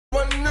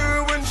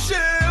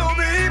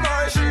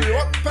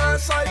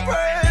It's like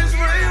press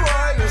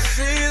rewind, you'll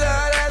see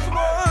that as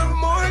one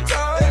more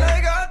time. And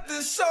I got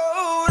this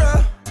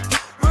soda.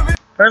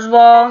 First of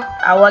all,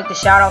 I would like to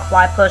shout out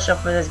Fly Pusher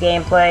for this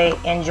gameplay.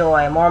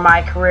 Enjoy. More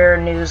My Career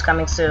news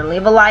coming soon.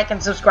 Leave a like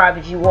and subscribe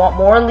if you want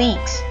more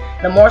leaks.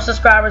 The more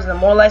subscribers, the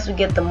more likes we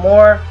get, the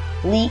more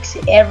leaks,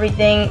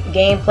 everything,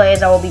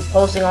 gameplays I will be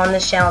posting on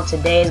this channel.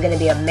 Today is going to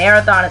be a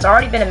marathon. It's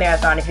already been a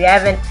marathon. If you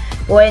haven't,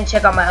 go ahead and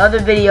check out my other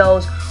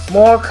videos.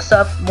 More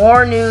stuff,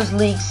 more news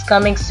leaks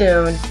coming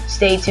soon.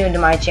 Stay tuned to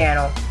my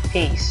channel.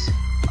 Peace.